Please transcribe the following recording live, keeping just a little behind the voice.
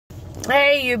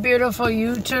Hey, you beautiful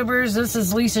YouTubers. This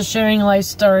is Lisa sharing life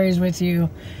stories with you.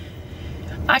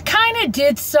 I kind of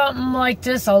did something like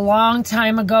this a long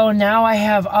time ago. Now I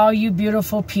have all you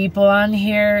beautiful people on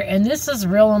here, and this is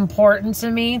real important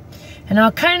to me. And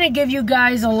I'll kind of give you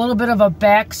guys a little bit of a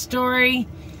backstory,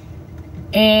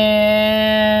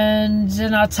 and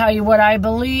then I'll tell you what I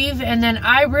believe. And then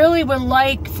I really would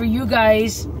like for you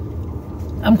guys,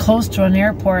 I'm close to an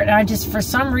airport, and I just, for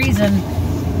some reason,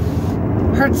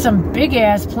 heard some big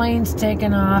ass planes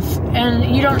taking off,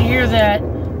 and you don't hear that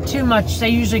too much. They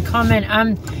usually come in.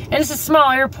 And it's a small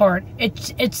airport.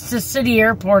 It's the city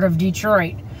airport of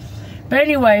Detroit. But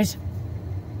anyways,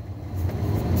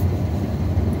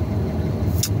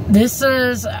 this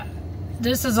is a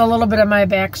little bit of my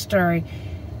backstory.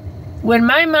 When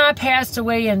my mom passed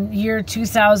away in year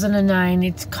 2009,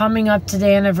 it's coming up to the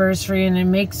anniversary, and it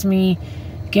makes me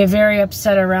get very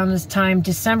upset around this time.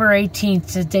 December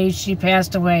 18th, the day she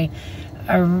passed away.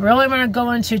 I really want to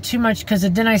go into too much because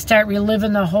then I start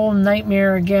reliving the whole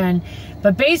nightmare again.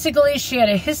 But basically, she had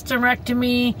a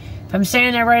hysterectomy, if I'm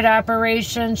saying that right,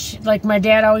 operation. Like my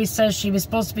dad always says, she was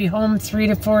supposed to be home 3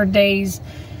 to 4 days.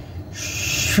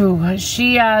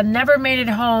 She never made it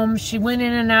home. She went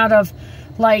in and out of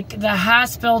like the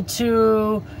hospital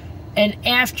to an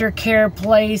aftercare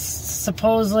place,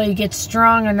 supposedly get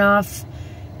strong enough.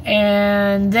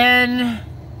 And then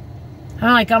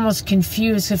I'm like almost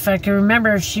confused if I can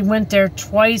remember if she went there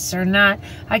twice or not.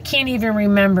 I can't even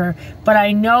remember. But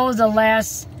I know the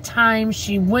last time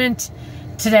she went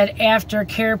to that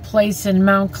aftercare place in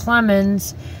Mount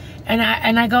Clemens, and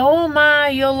I go, oh Ma,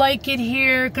 you'll like it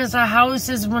here, because the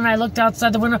houses, when I looked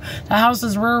outside the window, the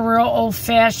houses were real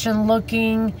old-fashioned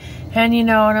looking. And, you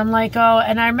know, and I'm like, oh,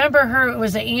 and I remember her, it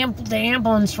was the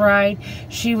ambulance ride.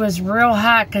 She was real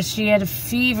hot because she had a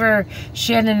fever.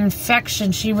 She had an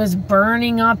infection. She was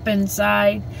burning up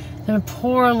inside. The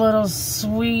poor little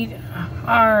sweetheart.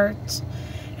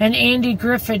 And Andy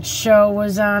Griffith's show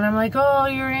was on. I'm like, oh,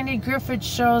 your Andy Griffith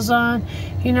show's on.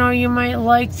 You know, you might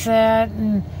like that.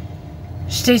 And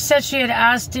they said she had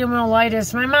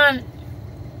osteomyelitis. My mom,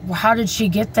 how did she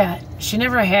get that? She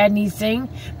never had anything.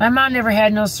 My mom never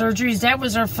had no surgeries. That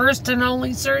was her first and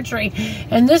only surgery.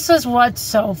 And this is what's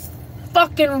so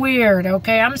fucking weird,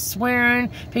 okay? I'm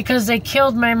swearing, because they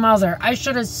killed my mother. I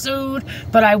should have sued,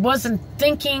 but I wasn't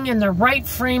thinking in the right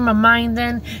frame of mind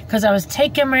then, because I was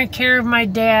taking care of my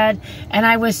dad, and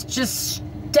I was just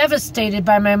devastated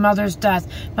by my mother's death.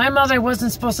 My mother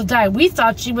wasn't supposed to die. We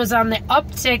thought she was on the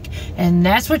uptick, and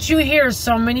that's what you hear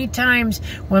so many times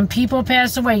when people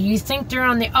pass away. You think they're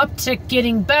on the uptick,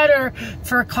 getting better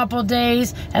for a couple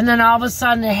days, and then all of a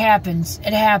sudden it happens.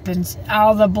 It happens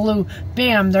out of the blue.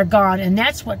 Bam, they're gone. And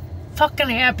that's what fucking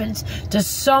happens to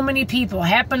so many people.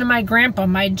 Happened to my grandpa,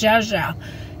 my Jaja.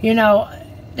 You know,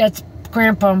 that's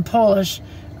grandpa in Polish.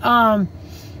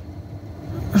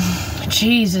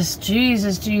 Jesus.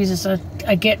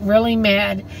 I get really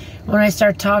mad when I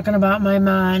start talking about my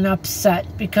ma and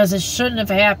upset, because it shouldn't have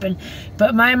happened.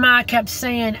 But my ma kept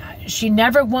saying she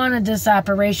never wanted this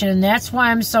operation, and that's why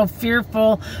I'm so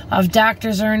fearful of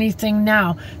doctors or anything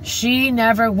now. She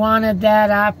never wanted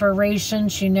that operation.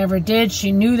 She never did.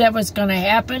 She knew that was going to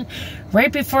happen.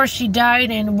 Right before she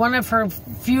died, in one of her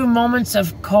few moments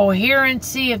of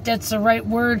coherency, if that's the right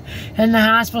word, in the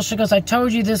hospital, she goes, I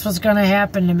told you this was going to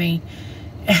happen to me.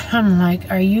 And I'm like,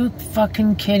 are you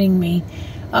fucking kidding me?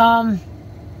 So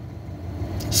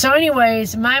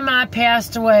anyways, my mom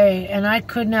passed away, and I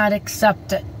could not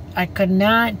accept it. I could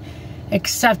not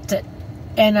accept it.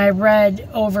 And I read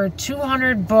over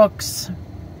 200 books.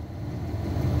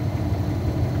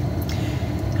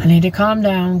 I need to calm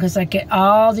down because I get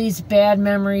all these bad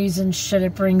memories and shit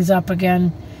it brings up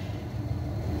again.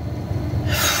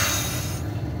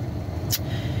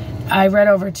 I read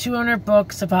over 200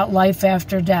 books about life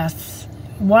after death.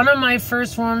 One of my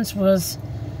first ones was,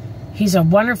 he's a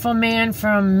wonderful man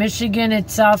from Michigan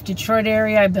itself, Detroit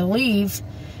area, I believe.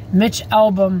 Mitch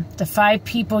Albom, The 5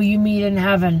 People You Meet in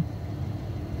Heaven.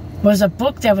 Was a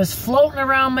book that was floating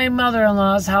around my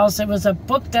mother-in-law's house. It was a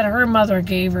book that her mother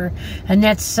gave her. And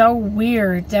that's so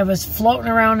weird. That was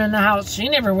floating around in the house. She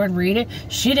never would read it.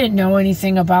 She didn't know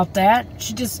anything about that.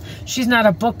 She's not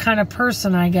a book kind of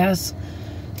person, I guess.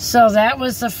 So that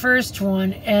was the first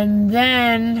one. And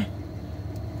then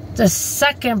the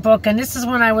second book, and this is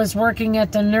when I was working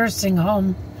at the nursing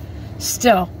home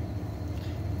still.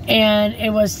 And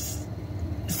it was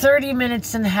 30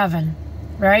 Minutes in Heaven,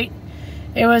 right?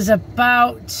 It was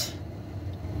about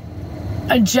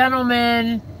a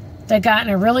gentleman that got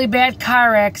in a really bad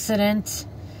car accident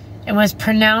and was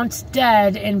pronounced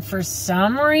dead. And for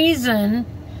some reason,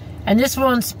 And this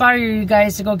will inspire you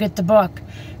guys to go get the book.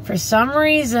 For some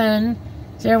reason,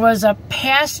 there was a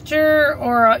pastor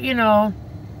or,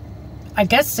 I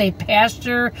guess say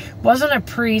pastor, wasn't a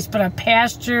priest, but a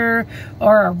pastor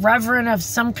or a reverend of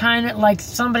some kind, like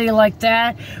somebody like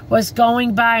that, was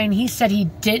going by, and he said he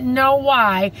didn't know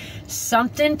why.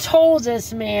 Something told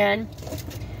this man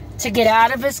to get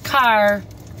out of his car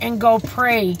and go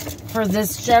pray for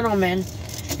this gentleman.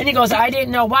 And he goes, I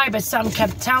didn't know why, but something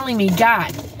kept telling me,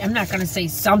 God. I'm not going to say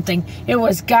something. It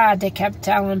was God that kept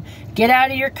telling him, get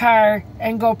out of your car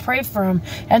and go pray for him.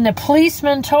 And the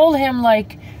policeman told him,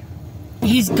 like,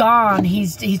 he's gone.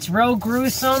 He's real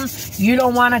gruesome. You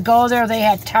don't want to go there. They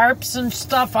had tarps and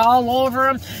stuff all over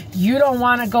him. You don't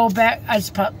want to go back. I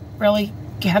just put really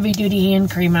heavy-duty hand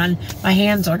cream on. My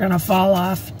hands are going to fall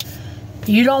off.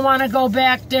 You don't want to go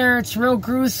back there. It's real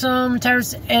gruesome.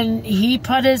 And he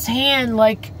put his hand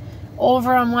like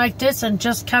over him like this and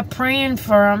just kept praying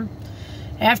for him.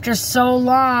 After so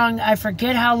long, I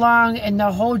forget how long, and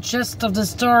the whole gist of the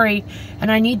story,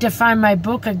 and I need to find my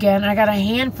book again. I got a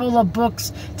handful of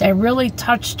books that really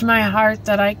touched my heart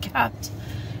that I kept.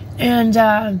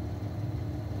 And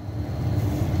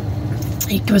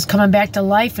he was coming back to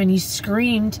life, and he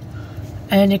screamed.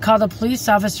 And they called a police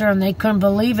officer, and they couldn't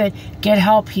believe it. Get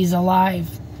help, he's alive.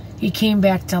 He came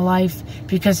back to life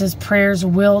because his prayers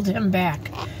willed him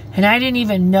back. And I didn't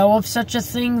even know of such a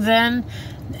thing then.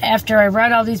 After I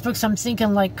read all these books, I'm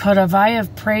thinking, like, could I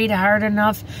have prayed hard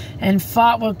enough and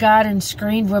fought with God and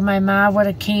screamed when my mom would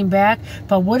have came back?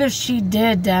 But what if she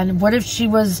did then? What if she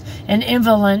was an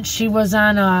invalid? She was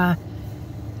on a,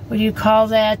 what do you call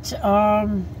that?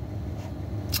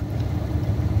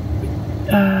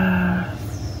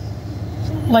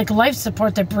 Like life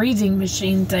support, the breathing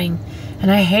machine thing.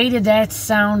 And I hated that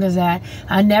sound of that.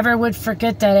 I never would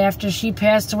forget that after she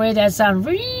passed away, that sound,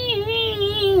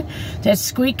 that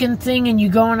squeaking thing, and you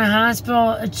go in a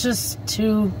hospital, it's just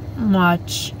too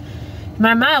much.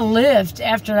 My mom lived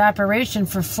after the operation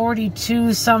for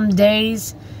 42 some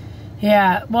days.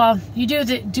 Yeah, well, you do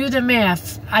the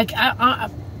math. I'm going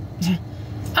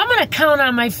to count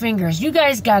on my fingers. You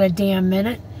guys got a damn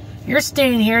minute. You're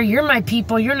staying here. You're my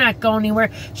people. You're not going anywhere.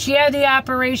 She had the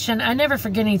operation. I never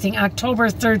forget anything. October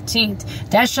 13th.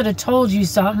 That should have told you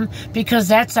something, because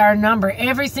that's our number.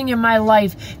 Everything in my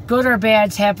life, good or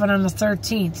bad, happened on the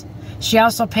 13th. She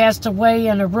also passed away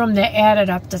in a room that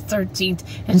added up to 13th,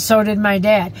 and so did my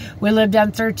dad. We lived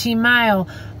on 13 Mile.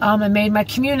 I made my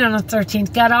communion on the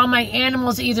 13th. Got all my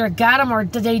animals, either got them or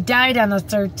they died on the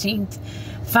 13th.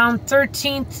 Found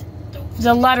 13th,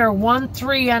 the letter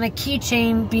 13 on a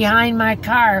keychain behind my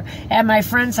car at my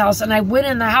friend's house, and I went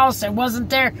in the house. It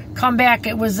wasn't there. Come back,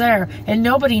 it was there. And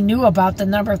nobody knew about the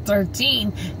number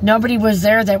 13. Nobody was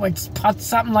there that would put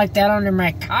something like that under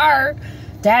my car.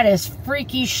 That is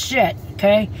freaky shit,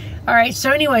 okay? All right, so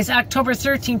anyways, October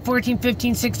 13, 14,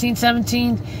 15, 16,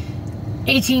 17,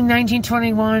 18, 19,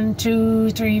 21, 2,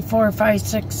 3, 4, 5,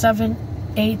 6, 7,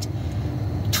 8,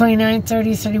 29,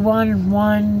 30, 31,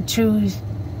 1, 2,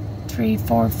 3,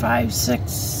 4, 5,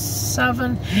 6,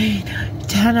 7, 8,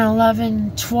 10,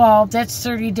 11, 12. That's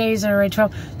 30 days already.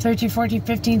 12, 13, 14,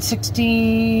 15,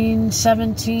 16,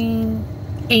 17,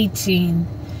 18.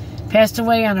 Passed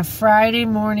away on a Friday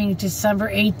morning,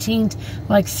 December 18th,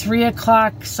 like 3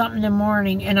 o'clock something in the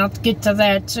morning. And I'll get to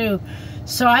that too.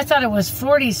 So I thought it was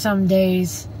 40 some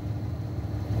days.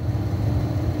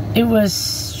 It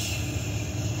was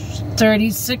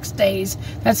 36 days.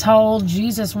 That's how old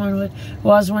Jesus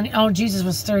was when, oh, Jesus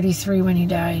was 33 when he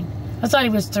died. I thought he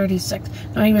was 36.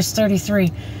 No, he was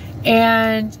 33.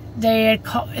 And they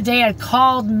had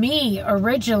called me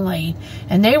originally,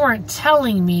 and they weren't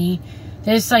telling me.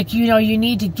 It's like, you know, you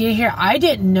need to get here. I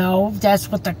didn't know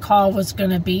that's what the call was going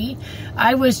to be.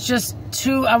 I was just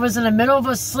I was in the middle of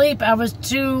a sleep. I was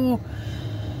too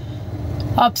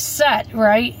upset,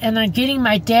 right? And I'm getting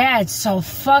my dad so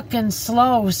fucking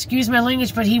slow, excuse my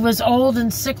language, but he was old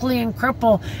and sickly and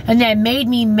crippled, and that made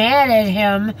me mad at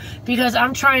him because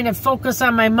I'm trying to focus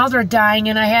on my mother dying,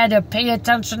 and I had to pay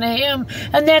attention to him,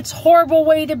 and that's a horrible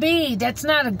way to be. That's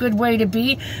not a good way to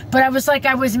be, but I was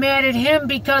mad at him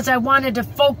because I wanted to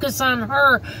focus on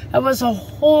her. It was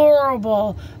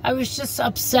horrible. I was just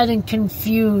upset and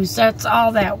confused. That's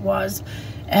all that was.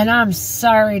 And I'm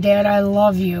sorry, Dad. I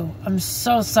love you. I'm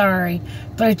so sorry.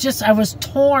 But I was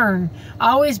torn.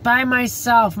 Always by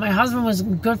myself. My husband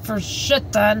wasn't good for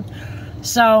shit then.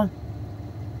 So,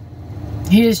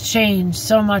 he has changed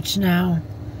so much now.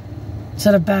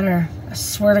 To the better. I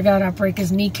swear to God, I'll break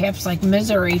his kneecaps like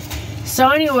misery. So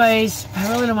anyways,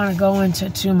 I really don't want to go into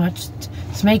it too much.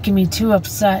 It's making me too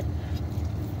upset.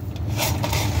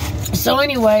 So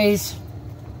anyways,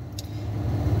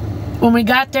 When we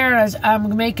got there,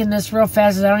 I'm making this real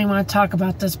fast, I don't even want to talk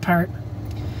about this part.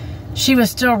 She was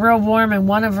still real warm, and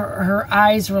one of her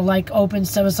eyes were like open,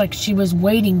 so it was like she was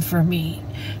waiting for me.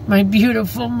 My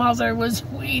beautiful mother was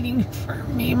waiting for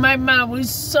me. My mom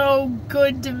was so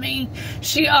good to me.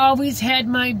 She always had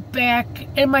my back,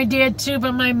 and my dad too,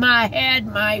 but my mom had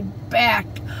my back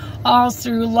all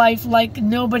through life like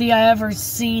nobody I ever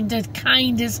seen. The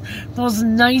kindest, most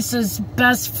nicest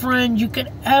best friend you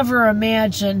could ever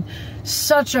imagine.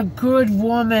 Such a good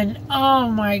woman. Oh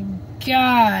my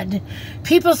God.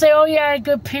 People say, oh yeah, I had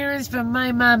good parents, but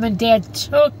my mom and dad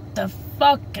took the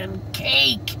fucking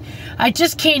cake. I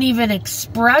just can't even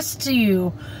express to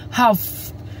you how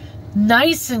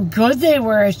nice and good they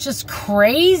were. It's just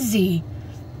crazy.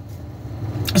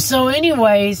 So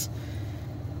anyways,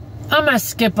 I'm going to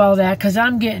skip all that because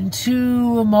I'm getting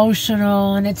too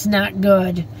emotional and it's not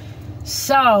good.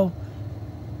 So,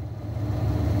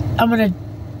 I'm going to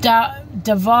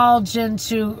divulge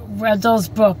into read those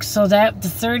books. So that the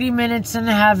 30 Minutes in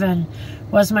Heaven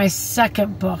was my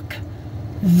second book.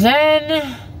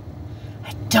 Then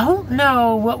I don't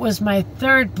know what was my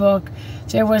third book.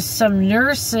 There was some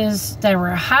nurses that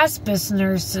were hospice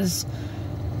nurses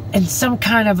and some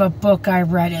kind of a book I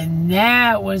read, and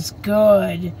that was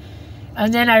good.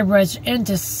 And then I was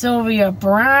into Sylvia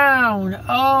Browne.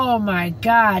 Oh my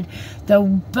God. The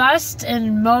best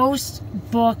and most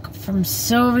book from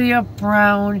Sylvia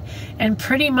Browne, and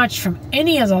pretty much from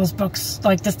any of those books.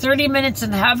 Like the 30 Minutes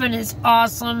in Heaven is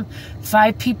awesome.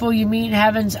 5 People You Meet in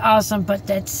Heaven's awesome. But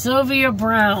that Sylvia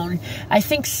Browne, I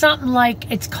think something like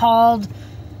it's called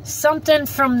Something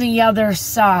from the Other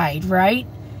Side, right?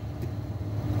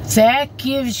 That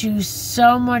gives you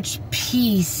so much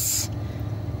peace.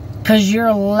 Because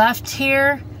you're left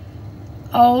here.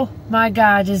 Oh my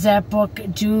God, does that book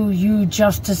do you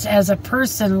justice as a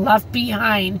person left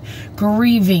behind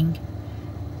grieving?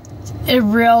 It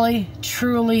really,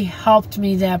 truly helped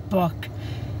me, that book.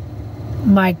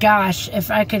 My gosh,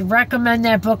 if I could recommend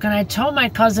that book, and I told my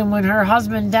cousin when her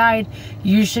husband died,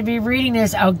 you should be reading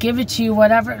this. I'll give it to you,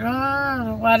 whatever.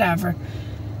 Whatever.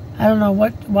 I don't know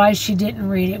why she didn't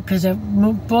read it, because the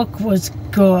book was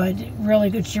good, really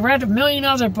good. She read a million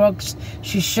other books.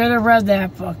 She should have read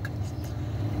that book.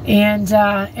 And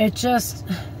it just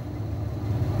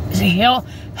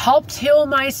helped heal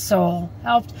my soul.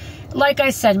 Helped, like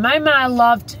I said, my mom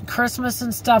loved Christmas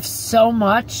and stuff so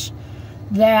much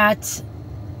that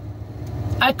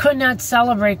I could not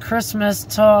celebrate Christmas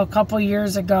till a couple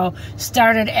years ago.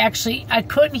 I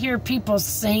couldn't hear people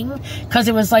sing because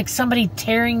it was like somebody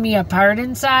tearing me apart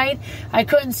inside. I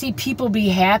couldn't see people be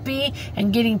happy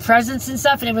and getting presents and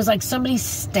stuff, and it was like somebody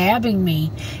stabbing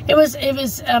me. It was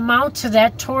amount to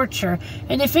that torture.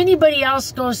 And if anybody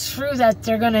else goes through that,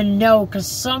 they're gonna know, because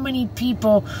so many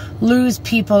people lose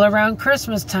people around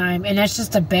Christmas time, and that's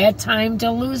just a bad time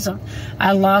to lose them.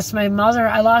 I lost my mother.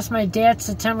 I lost my dad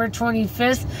September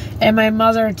 25th. And my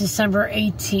mother December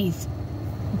 18th,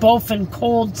 both in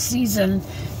cold season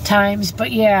times.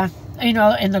 But yeah, you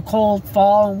know, in the cold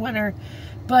fall and winter.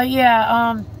 But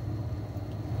yeah,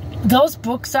 those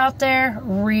books out there,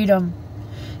 read them.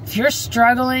 If you're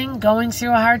struggling, going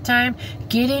through a hard time,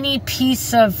 get any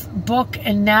piece of book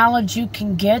and knowledge you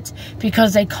can get,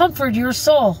 because they comfort your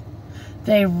soul.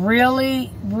 They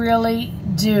really, really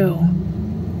do.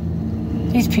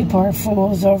 These people are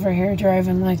fools over here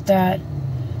driving like that.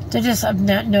 They just have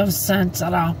no sense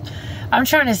at all. I'm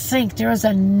trying to think. There's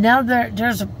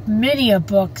many of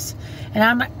books,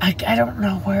 and I don't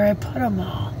know where I put them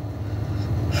all.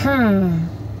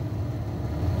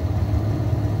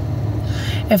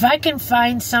 If I can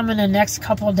find some in the next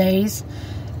couple days,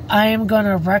 I am going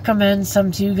to recommend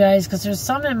some to you guys, because there's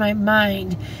some in my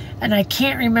mind, and I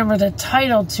can't remember the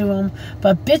title to them,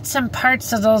 but bits and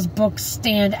parts of those books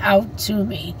stand out to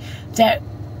me that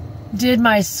did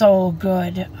my soul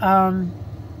good.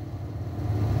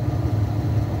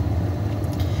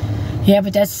 Yeah,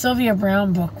 but that Sylvia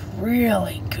Browne book,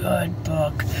 really good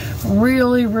book.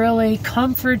 Really, really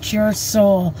comforts your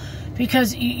soul,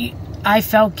 because I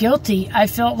felt guilty. I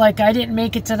felt like I didn't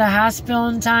make it to the hospital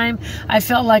in time. I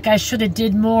felt like I should have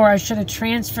did more. I should have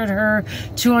transferred her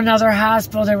to another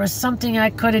hospital. There was something I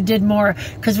could have did more.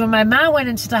 Because when my mom went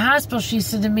into the hospital, she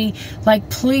said to me, like,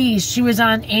 please, she was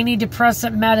on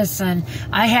antidepressant medicine.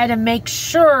 I had to make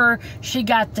sure she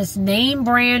got this name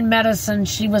brand medicine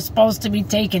she was supposed to be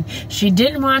taking. She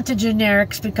didn't want the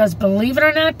generics, because believe it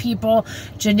or not, people,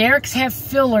 generics have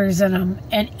fillers in them.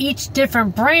 And each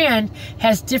different brand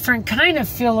has different kind of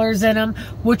fillers in them,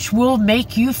 which will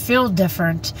make you feel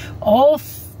different. Oh,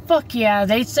 fuck yeah.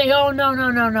 They say, oh,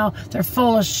 no. They're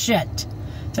full of shit.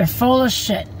 They're full of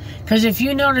shit. Because if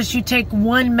you notice you take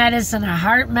one medicine, a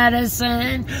heart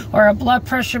medicine or a blood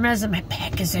pressure medicine, my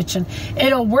back is itching,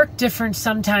 it'll work different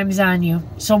sometimes on you.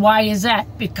 So why is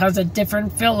that? Because of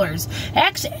different fillers.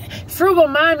 Actually, Frugal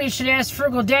Mom, you should ask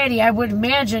Frugal Daddy. I would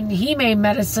imagine he made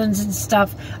medicines and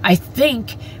stuff. I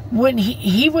think when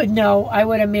he would know, I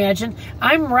would imagine.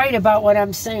 I'm right about what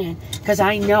I'm saying because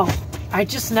I know. I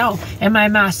just know. And my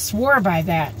mom swore by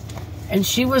that. And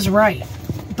she was right.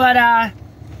 But,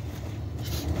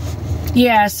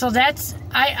 yeah, so that's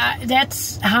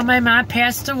how my mom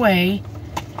passed away.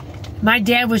 My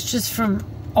dad was just from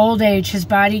old age. His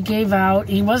body gave out.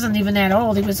 He wasn't even that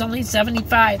old. He was only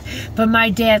 75. But my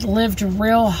dad lived a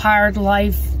real hard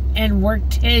life and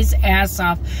worked his ass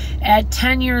off. At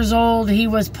 10 years old, he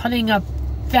was putting up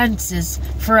fences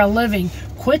for a living.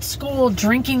 Quit school,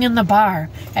 drinking in the bar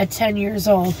at 10 years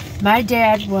old. My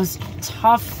dad was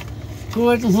tough,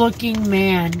 good-looking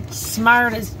man.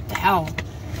 Smart as hell.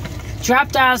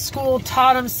 Dropped out of school,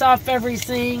 taught himself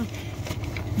everything.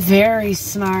 Very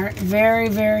smart. Very,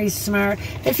 very smart.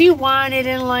 If you want it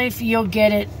in life, you'll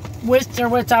get it. With or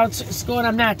without school. And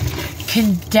I'm not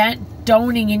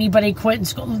condoning anybody quitting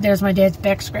school. There's my dad's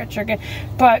back scratcher again.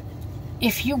 But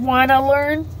if you want to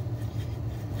learn,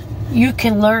 you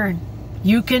can learn.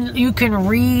 You can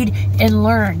read and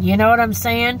learn. You know what I'm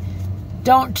saying?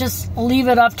 Don't just leave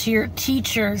it up to your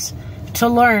teachers to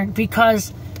learn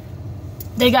because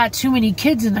they got too many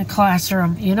kids in the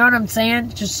classroom. You know what I'm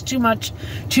saying? Just too much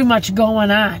going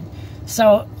on.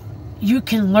 So you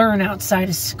can learn outside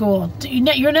of school.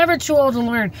 You're never too old to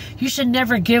learn. You should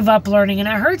never give up learning. And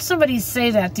I heard somebody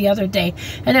say that the other day.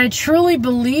 And I truly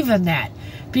believe in that.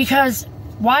 Because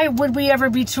why would we ever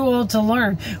be too old to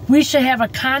learn? We should have a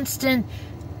constant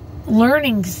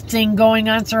learning thing going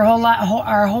on through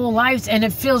our whole lives. And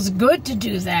it feels good to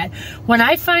do that. When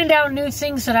I find out new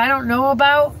things that I don't know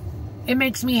about, it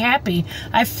makes me happy.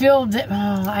 I feel that,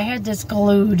 oh, I had this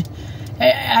glued.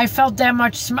 I felt that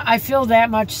much, I feel that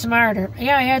much smarter.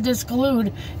 Yeah, I had this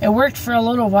glued. It worked for a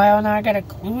little while, now I gotta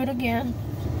glue it again.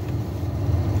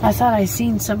 I thought I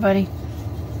seen somebody.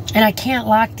 And I can't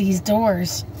lock these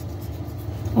doors.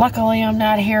 Luckily, I'm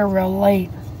not here real late.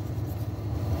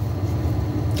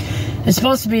 It's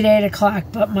supposed to be at 8 o'clock,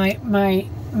 but my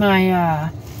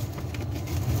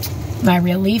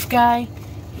relief guy,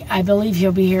 I believe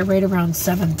he'll be here right around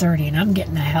 7:30, and I'm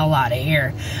getting the hell out of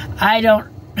here. I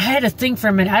had to think for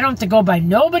a minute. I don't have to go by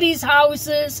nobody's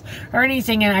houses or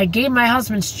anything, and I gave my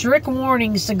husband strict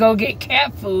warnings to go get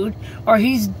cat food, or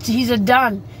he's a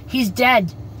done. He's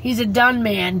dead. He's a done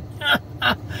man.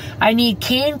 I need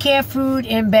canned cat food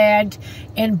and bagged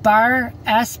and bar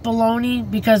S bologna,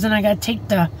 because then I got to take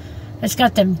it's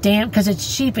got them damn, because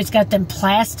it's cheap, it's got them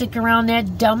plastic around that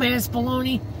dumbass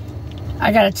bologna.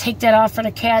 I got to take that off for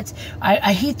the cats.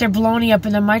 I heat their bologna up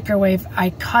in the microwave. I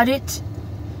cut it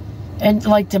and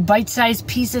like the bite-sized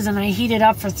pieces, and I heat it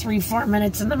up for 3-4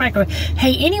 minutes in the microwave.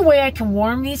 Hey, any way I can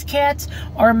warm these cats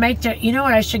or make their, you know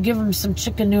what, I should give them some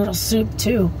chicken noodle soup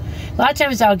too. A lot of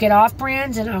times I'll get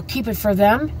off-brands and I'll keep it for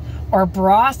them, or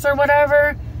broth or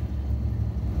whatever.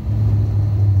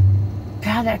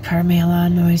 God, that Carmela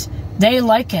noise. They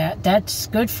like it. That's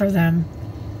good for them.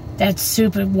 That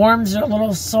soup, it warms their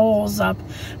little souls up.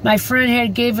 My friend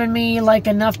had given me like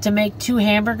enough to make 2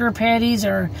 hamburger patties,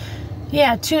 or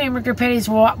yeah, 2 hamburger patties.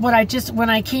 Well, when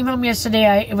I came home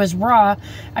yesterday, it was raw.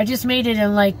 I just made it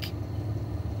in like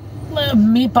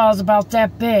meatballs about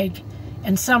that big,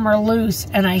 and some are loose,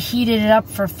 and I heated it up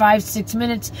for 5-6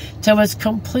 minutes till it was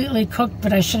completely cooked.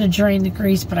 But I should have drained the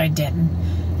grease, but I didn't.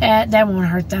 That won't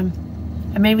hurt them.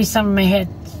 And maybe some of them had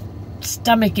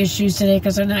stomach issues today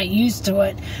because they're not used to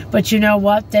it. But you know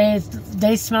what?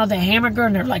 They smelled the hamburger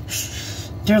and they're like,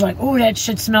 oh, that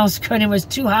shit smells good. It was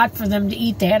too hot for them to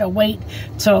eat. They had to wait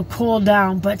till it cooled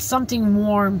down. But something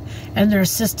warm in their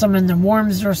system, and it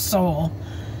warms their soul.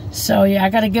 So yeah,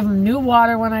 I got to give them new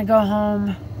water when I go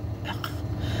home.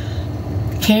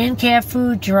 Canned cat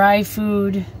food, dry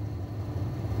food.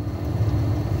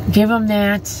 Give them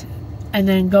that, and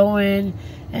then go in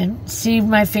and see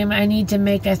my family. I need to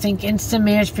make, I think, instant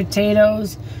mashed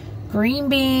potatoes, green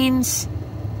beans,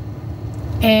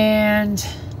 and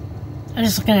I'm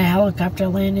just looking at a helicopter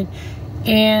landing,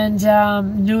 and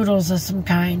noodles of some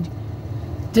kind.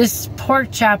 This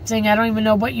pork chop thing, I don't even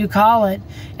know what you call it.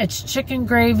 It's chicken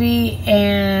gravy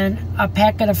and a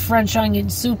packet of French onion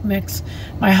soup mix.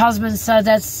 My husband said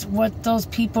that's what those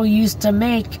people used to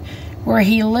make where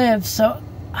he lives, so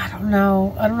I don't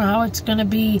know. I don't know how it's going to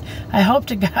be. I hope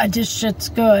to God this shit's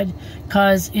good.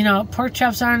 Because, you know, pork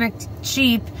chops aren't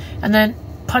cheap. And then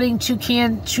putting two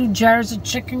jars of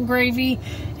chicken gravy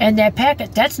and that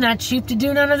packet. That's not cheap to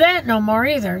do none of that no more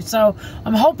either. So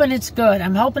I'm hoping it's good.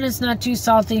 I'm hoping it's not too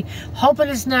salty. Hoping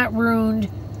it's not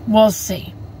ruined. We'll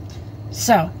see.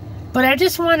 So, but I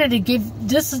just wanted to give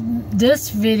this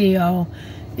video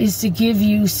is to give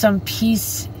you some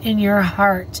peace in your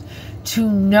heart to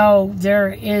know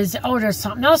there's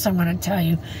something else I want to tell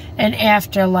you, an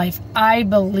afterlife. I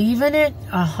believe in it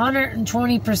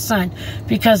 120%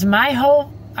 because my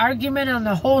whole argument on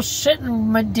the whole shit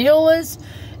and my deal is,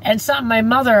 and something my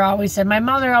mother always said. My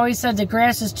mother always said the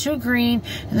grass is too green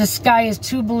and the sky is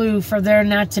too blue for there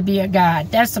not to be a God.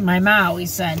 That's what my mom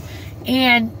always said.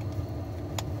 And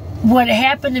what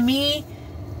happened to me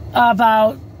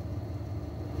about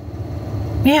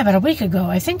a week ago.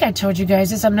 I think I told you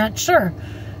guys this. I'm not sure.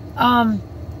 I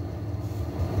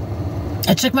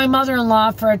took my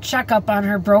mother-in-law for a checkup on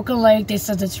her broken leg. They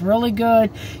said it's really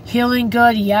good, healing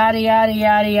good, yada, yada,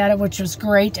 yada, yada, which was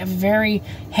great. I'm very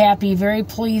happy, very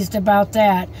pleased about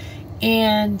that.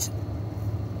 And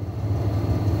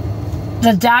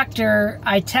the doctor,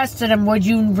 I tested him, would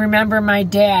you remember my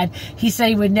dad? He said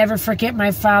he would never forget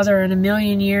my father in a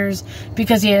million years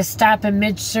because he had to stop in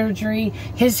mid-surgery.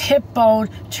 His hip bone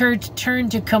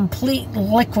turned to complete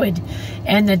liquid.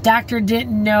 And the doctor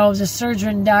didn't know, the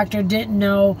surgeon doctor didn't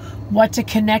know what to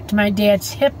connect my dad's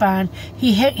hip on.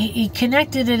 He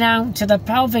connected it out to the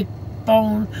pelvic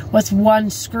bone with one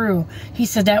screw. He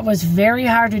said that was very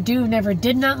hard to do. Never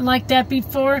did nothing like that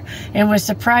before, and was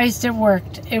surprised it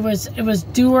worked. It was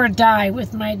do or die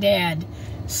with my dad.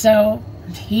 So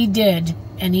he did,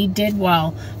 and he did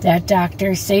well. That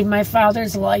doctor saved my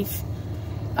father's life.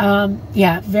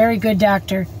 Yeah, very good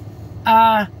doctor.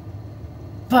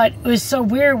 But it was so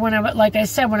weird when like I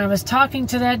said, when I was talking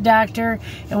to that doctor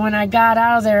and when I got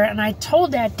out of there and I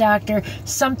told that doctor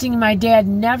something my dad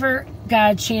never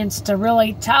got a chance to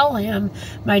really tell him.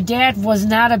 My dad was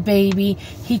not a baby.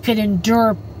 He could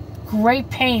endure great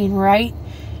pain, right?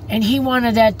 And he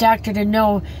wanted that doctor to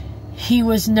know he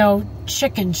was no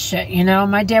chicken shit, you know?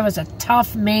 My dad was a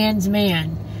tough man's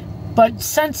man, but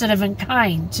sensitive and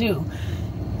kind too.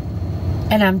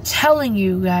 And I'm telling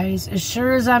you guys, as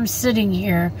sure as I'm sitting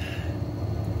here,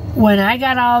 when I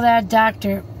got all that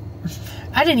doctor,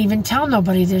 I didn't even tell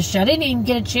nobody this shit. I didn't even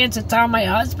get a chance to tell my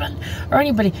husband or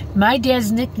anybody. My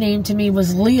dad's nickname to me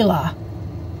was Leela.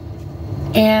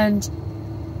 And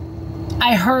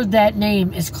I heard that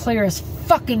name as clear as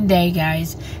fucking day,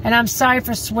 guys. And I'm sorry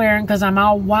for swearing because I'm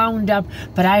all wound up,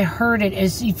 but I heard it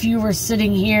as if you were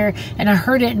sitting here, and I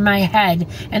heard it in my head.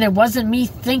 And it wasn't me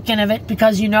thinking of it,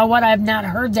 because you know what? I've not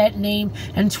heard that name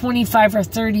in 25 or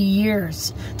 30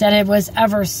 years that it was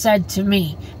ever said to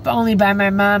me, but only by my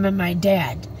mom and my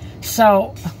dad.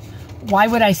 So why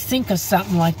would I think of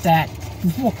something like that?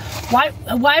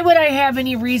 Why would I have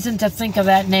any reason to think of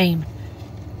that name?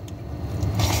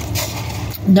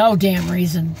 No damn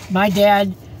reason. My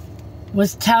dad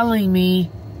was telling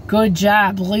me, good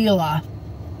job, Leela.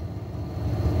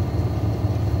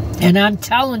 And I'm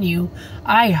telling you,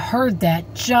 I heard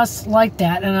that just like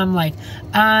that. And I'm like,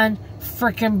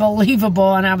 unfreaking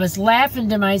believable. And I was laughing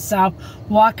to myself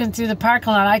walking through the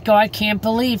parking lot. I go, I can't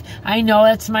believe. I know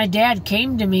that's my dad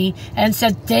came to me and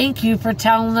said, thank you for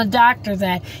telling the doctor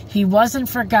that. He wasn't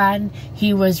forgotten.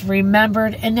 He was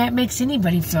remembered. And that makes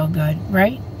anybody feel good,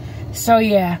 right? So,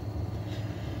 yeah,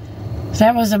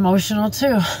 that was emotional,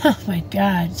 too. Oh, my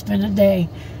God, it's been a day.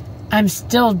 I'm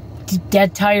still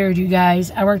dead tired, you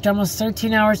guys. I worked almost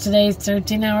 13 hours today,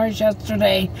 13 hours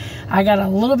yesterday. I got a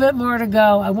little bit more to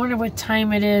go. I wonder what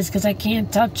time it is, because I can't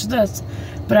touch this.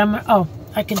 But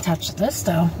I can touch this,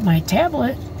 though, my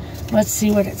tablet. Let's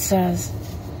see what it says.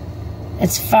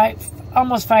 It's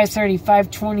almost 5:30,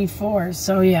 5:24.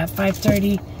 So, yeah,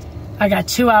 5:30. I got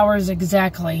 2 hours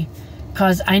exactly.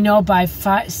 Because I know by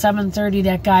 7:30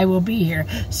 that guy will be here.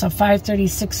 So 5:30,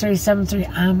 6:30, 7:30,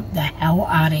 I'm the hell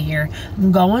out of here.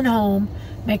 I'm going home,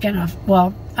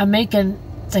 I'm making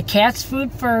the cat's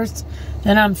food first.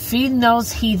 Then I'm feeding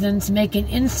those heathens, making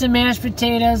instant mashed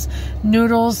potatoes,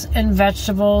 noodles, and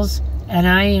vegetables. And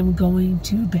I am going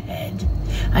to bed.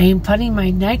 I am putting my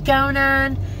nightgown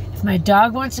on. If my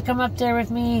dog wants to come up there with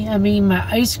me, I mean my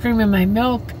ice cream and my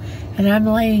milk. And I'm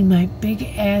laying my big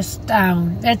ass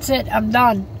down. That's it. I'm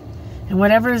done. And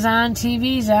whatever's on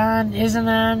TV's on, isn't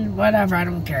on, whatever. I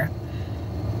don't care.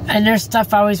 And there's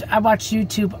stuff I watch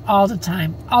YouTube all the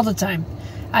time. All the time.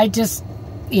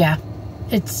 Yeah.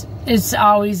 It's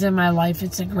always in my life.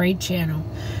 It's a great channel.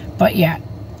 But yeah.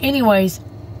 Anyways,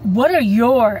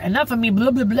 enough of me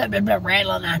blah, blah, blah, blah, blah,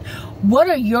 rattling on. What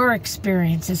are your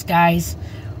experiences, guys?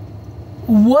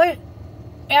 What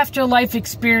afterlife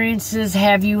experiences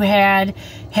have you had?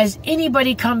 Has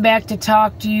anybody come back to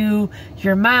talk to you?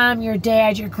 Your mom, your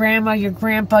dad, your grandma, your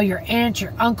grandpa, your aunt,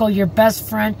 your uncle, your best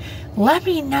friend? Let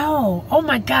me know. Oh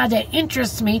my God, that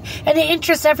interests me. And it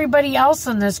interests everybody else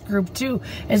in this group too.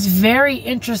 It's very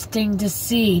interesting to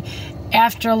see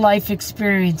afterlife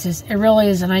experiences. It really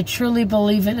is. And I truly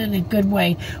believe it in a good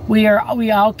way. We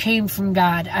all came from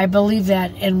God. I believe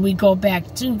that. And we go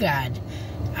back to God.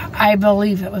 I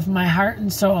believe it with my heart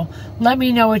and soul. Let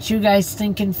me know what you guys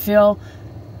think and feel.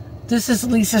 This is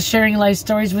Lisa sharing life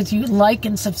stories with you. Like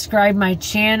and subscribe my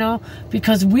channel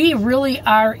because we really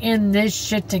are in this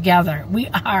shit together. We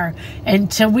are.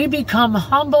 Until we become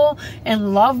humble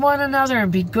and love one another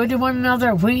and be good to one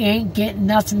another, we ain't getting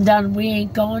nothing done. We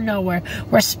ain't going nowhere.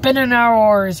 We're spinning our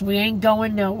oars. We ain't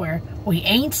going nowhere. We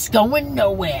ain't going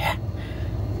nowhere.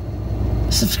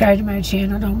 Subscribe to my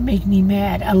channel. Don't make me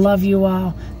mad. I love you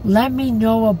all. Let me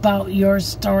know about your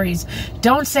stories.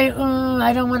 Don't say,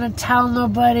 I don't want to tell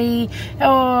nobody. Oh,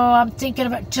 I'm thinking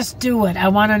about... Just do it. I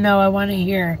want to know. I want to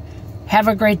hear. Have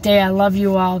a great day. I love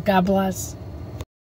you all. God bless.